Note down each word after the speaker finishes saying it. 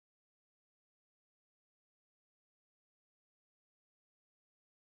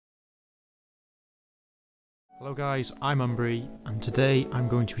Hello guys, I'm Umbri, and today I'm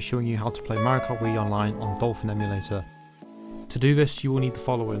going to be showing you how to play Mario Kart Wii online on Dolphin Emulator. To do this you will need the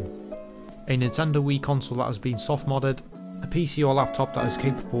following: a Nintendo Wii console that has been soft modded, a PC or laptop that is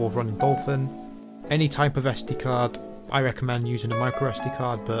capable of running Dolphin, any type of SD card. I recommend using a micro SD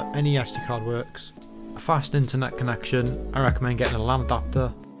card, but any SD card works, a fast internet connection. I recommend getting a LAN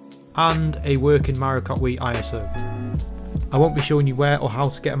adapter, and a working Mario Kart Wii ISO. I won't be showing you where or how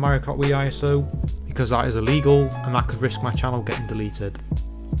to get a Mario Kart Wii ISO, because that is illegal and that could risk my channel getting deleted.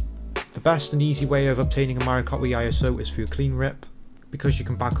 The best and easy way of obtaining a Mario Kart Wii ISO is through CleanRip, because you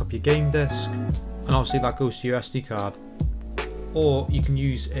can back up your game disc, and obviously that goes to your SD card. Or you can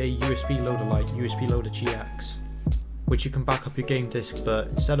use a USB loader like USB Loader GX, which you can back up your game disc, but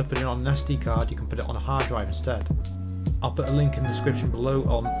instead of putting it on an SD card you can put it on a hard drive instead. I'll put a link in the description below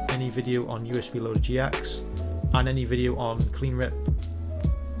on any video on USB Loader GX and any video on CleanRip.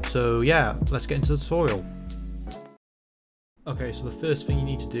 So yeah, let's get into the tutorial. Okay, so the first thing you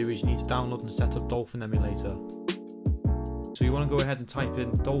need to do is you need to download and set up Dolphin Emulator. So you want to go ahead and type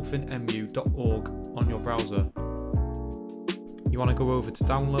in dolphinemu.org on your browser. You want to go over to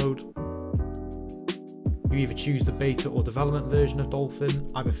download. You either choose the beta or development version of Dolphin.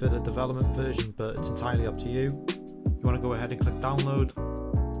 I prefer the development version, but it's entirely up to you. You want to go ahead and click download.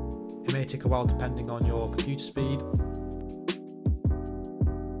 It may take a while depending on your computer speed.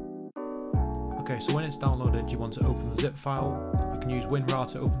 Okay, so when it's downloaded you want to open the zip file. You can use WinRAR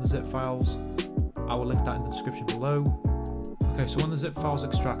to open the zip files. I will link that in the description below. Okay, so when the zip file is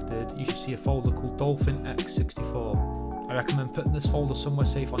extracted you should see a folder called Dolphin X64. I recommend putting this folder somewhere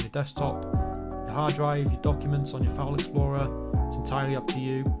safe on your desktop, your hard drive, your documents, on your file explorer. It's entirely up to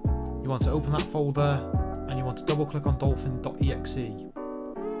you. You want to open that folder and you want to double click on dolphin.exe.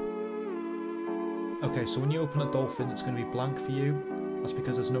 Okay, so when you open a Dolphin it's going to be blank for you. That's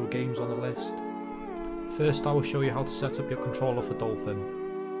because there's no games on the list. First I will show you how to set up your controller for Dolphin.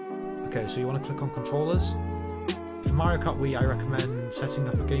 Okay, so you want to click on controllers. For Mario Kart Wii I recommend setting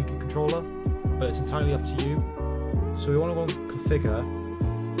up a GameCube controller, but it's entirely up to you. So we want to go and configure.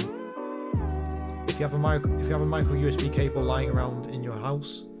 If you have a micro USB cable lying around in your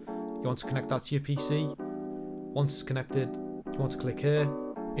house, you want to connect that to your PC. Once it's connected, you want to click here.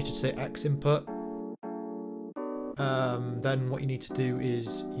 It should say X input. Then what you need to do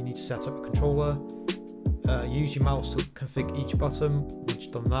is you need to set up a controller. Use your mouse to configure each button. Once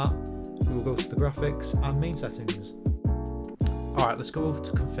you've done that, we will go to the graphics and main settings. Alright, let's go over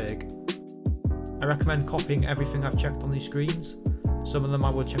to config. I recommend copying everything I've checked on these screens. Some of them I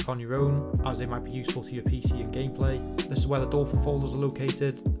will check on your own, as they might be useful to your PC and gameplay. This is where the Dolphin folders are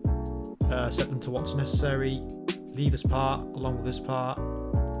located. Set them to what's necessary. Leave this part along with this part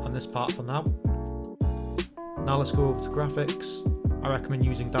and this part for now. Now let's go over to graphics. I recommend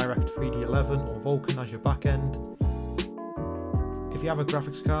using DirectX 3D11 or Vulkan as your backend. If you have a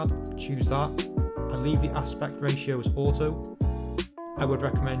graphics card, choose that and leave the aspect ratio as auto. I would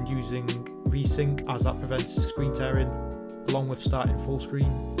recommend using Resync, as that prevents screen tearing, along with starting full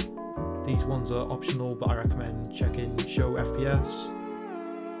screen. These ones are optional, but I recommend checking Show FPS.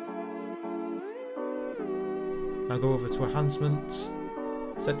 Now go over to enhancements.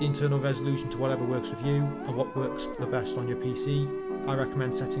 Set the internal resolution to whatever works with you and what works the best on your PC. I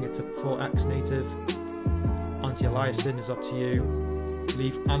recommend setting it to 4x native. Anti-aliasing is up to you.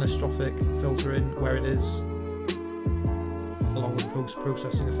 Leave anastrophic filtering where it is, along with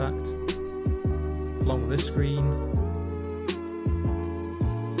post-processing effect. Along with this screen,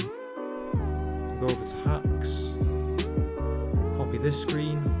 go over to hacks, copy this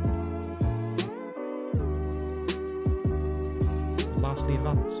screen. Lastly,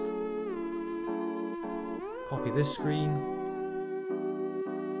 advanced. Copy this screen.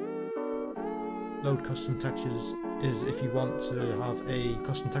 Load custom textures is if you want to have a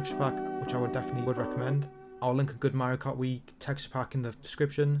custom texture pack, which I would definitely recommend. I'll link a good Mario Kart Wii texture pack in the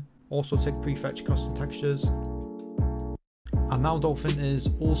description. Also take prefetch custom textures. And now Dolphin is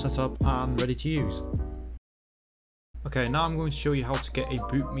all set up and ready to use. Okay, now I'm going to show you how to get a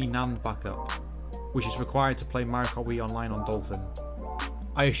Bootmii NAND backup, which is required to play Mario Kart Wii online on Dolphin.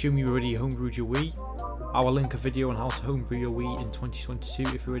 I assume you already homebrewed your Wii. I will link a video on how to homebrew your Wii in 2022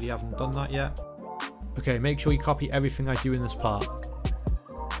 if you already haven't done that yet. Okay, make sure you copy everything I do in this part.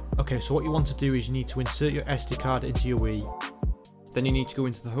 Okay, so what you want to do is you need to insert your SD card into your Wii. Then you need to go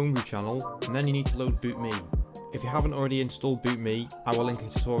into the homebrew channel, and then you need to load Bootmii. If you haven't already installed Bootmii, I will link a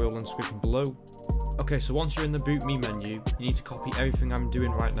tutorial in the description below. Okay, so once you're in the Bootmii menu, you need to copy everything I'm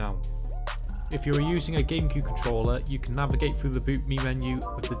doing right now. If you're using a GameCube controller, you can navigate through the Bootmii menu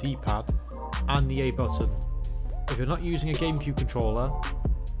with the D-pad and the A button. If you're not using a GameCube controller,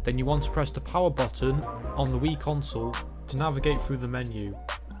 Then you want to press the power button on the Wii console to navigate through the menu,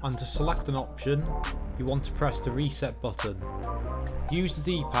 and to select an option, you want to press the reset button. Use the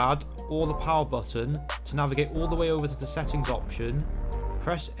D-pad or the power button to navigate all the way over to the settings option,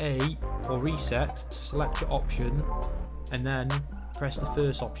 press A or reset to select your option, and then press the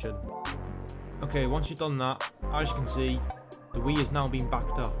first option. Okay, once you've done that, as you can see, the Wii is now being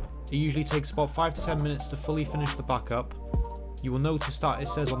backed up. It usually takes about 5 to 10 minutes to fully finish the backup. You will notice that it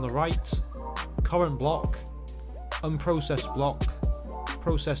says on the right, current block, unprocessed block,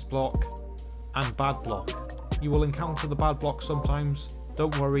 processed block, and bad block. You will encounter the bad block sometimes.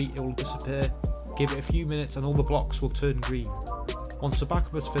 Don't worry, it will disappear. Give it a few minutes and all the blocks will turn green. Once the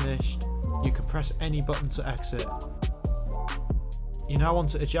backup is finished, you can press any button to exit. You now want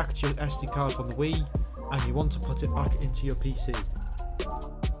to eject your SD card from the Wii, and you want to put it back into your PC.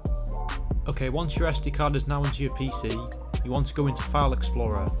 Okay, once your SD card is now into your PC, you want to go into File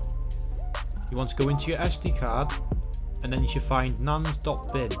Explorer. You want to go into your SD card, and then you should find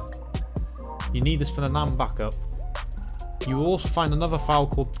nand.bin. You need this for the NAND backup. You will also find another file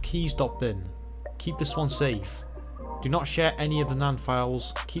called keys.bin. Keep this one safe. Do not share any of the NAND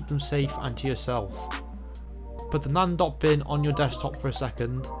files, keep them safe and to yourself. Put the nand.bin on your desktop for a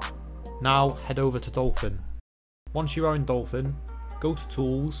second. Now head over to Dolphin. Once you are in Dolphin, go to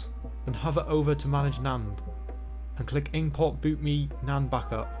Tools, then hover over to Manage NAND, and click Import Bootmii NAND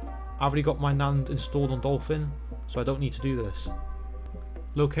Backup. I've already got my NAND installed on Dolphin, so I don't need to do this.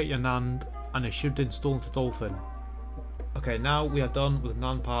 Locate your NAND, and it should install into Dolphin. Okay, now we are done with the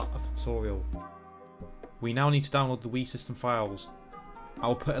NAND part of the tutorial. We now need to download the Wii System Files. I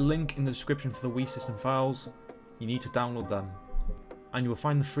will put a link in the description for the Wii System Files. You need to download them. And you will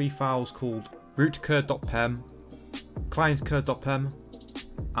find the three files called rootcur.pem, clientcur.pem,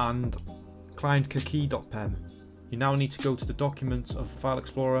 and clientkey.pem. You now need to go to the documents of File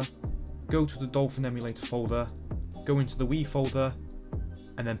Explorer, go to the Dolphin Emulator folder, go into the Wii folder,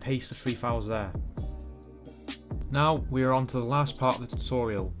 and then paste the three files there. Now we are on to the last part of the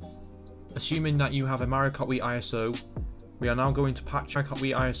tutorial. Assuming that you have a Mario Kart Wii ISO, we are now going to patch Mario Kart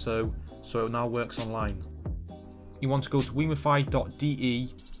Wii ISO so it now works online. You want to go to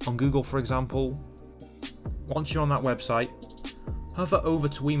wiimmfi.de on Google, for example. Once you're on that website, hover over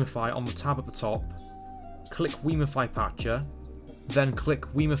to Wiimmfi on the tab at the top, click Wiimmfi Patcher, then click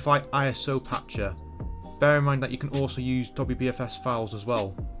Wiimmfi ISO Patcher. Bear in mind that you can also use WBFS files as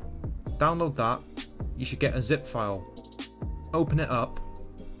well. Download that, you should get a zip file. Open it up,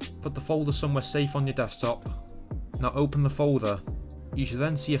 put the folder somewhere safe on your desktop. Now open the folder. You should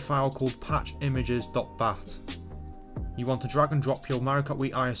then see a file called patchimages.bat. You want to drag and drop your Mario Kart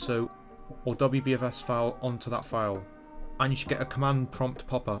Wii ISO or WBFS file onto that file, and you should get a command prompt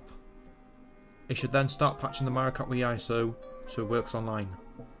pop up. It should then start patching the Mario Kart Wii ISO so it works online.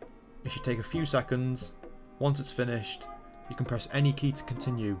 It should take a few seconds. Once it's finished, you can press any key to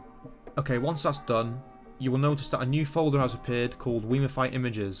continue. Okay, once that's done, you will notice that a new folder has appeared called Wiimmfi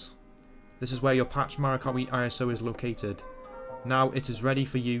Images. This is where your patched Mario Kart Wii ISO is located. Now it is ready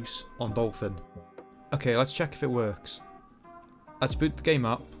for use on Dolphin. Okay, let's check if it works. Let's boot the game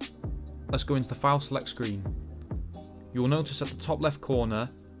up. Let's go into the file select screen. You will notice at the top left corner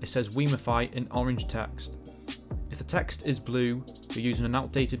it says Wiimmfi in orange text. If the text is blue, you're using an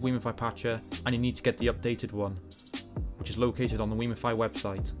outdated Wiimmfi patcher and you need to get the updated one, which is located on the Wiimmfi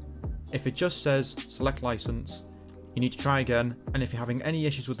website. If it just says select license, you need to try again, and if you're having any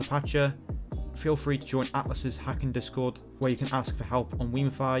issues with the patcher, feel free to join Atlas's hacking Discord where you can ask for help on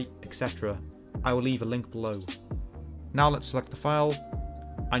Wiimmfi, etc. I will leave a link below. Now let's select the file,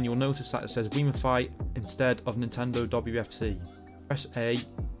 and you'll notice that it says Wiimmfi instead of Nintendo WFC. Press A.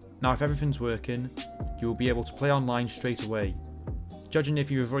 Now if everything's working, you will be able to play online straight away. Judging if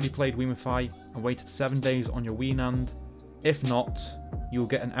you have already played Wiimmfi and waited 7 days on your Wii NAND, if not, you will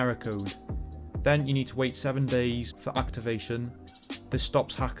get an error code. Then you need to wait 7 days for activation. This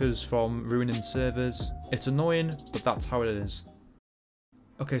stops hackers from ruining servers. It's annoying, but that's how it is.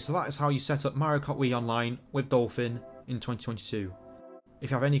 Okay, so that is how you set up Mario Kart Wii Online with Dolphin in 2022. If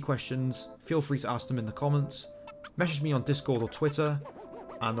you have any questions, feel free to ask them in the comments. Message me on Discord or Twitter.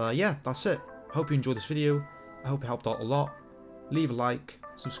 And yeah, that's it. I hope you enjoyed this video. I hope it helped out a lot. Leave a like,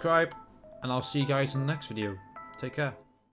 subscribe, and I'll see you guys in the next video. Take care.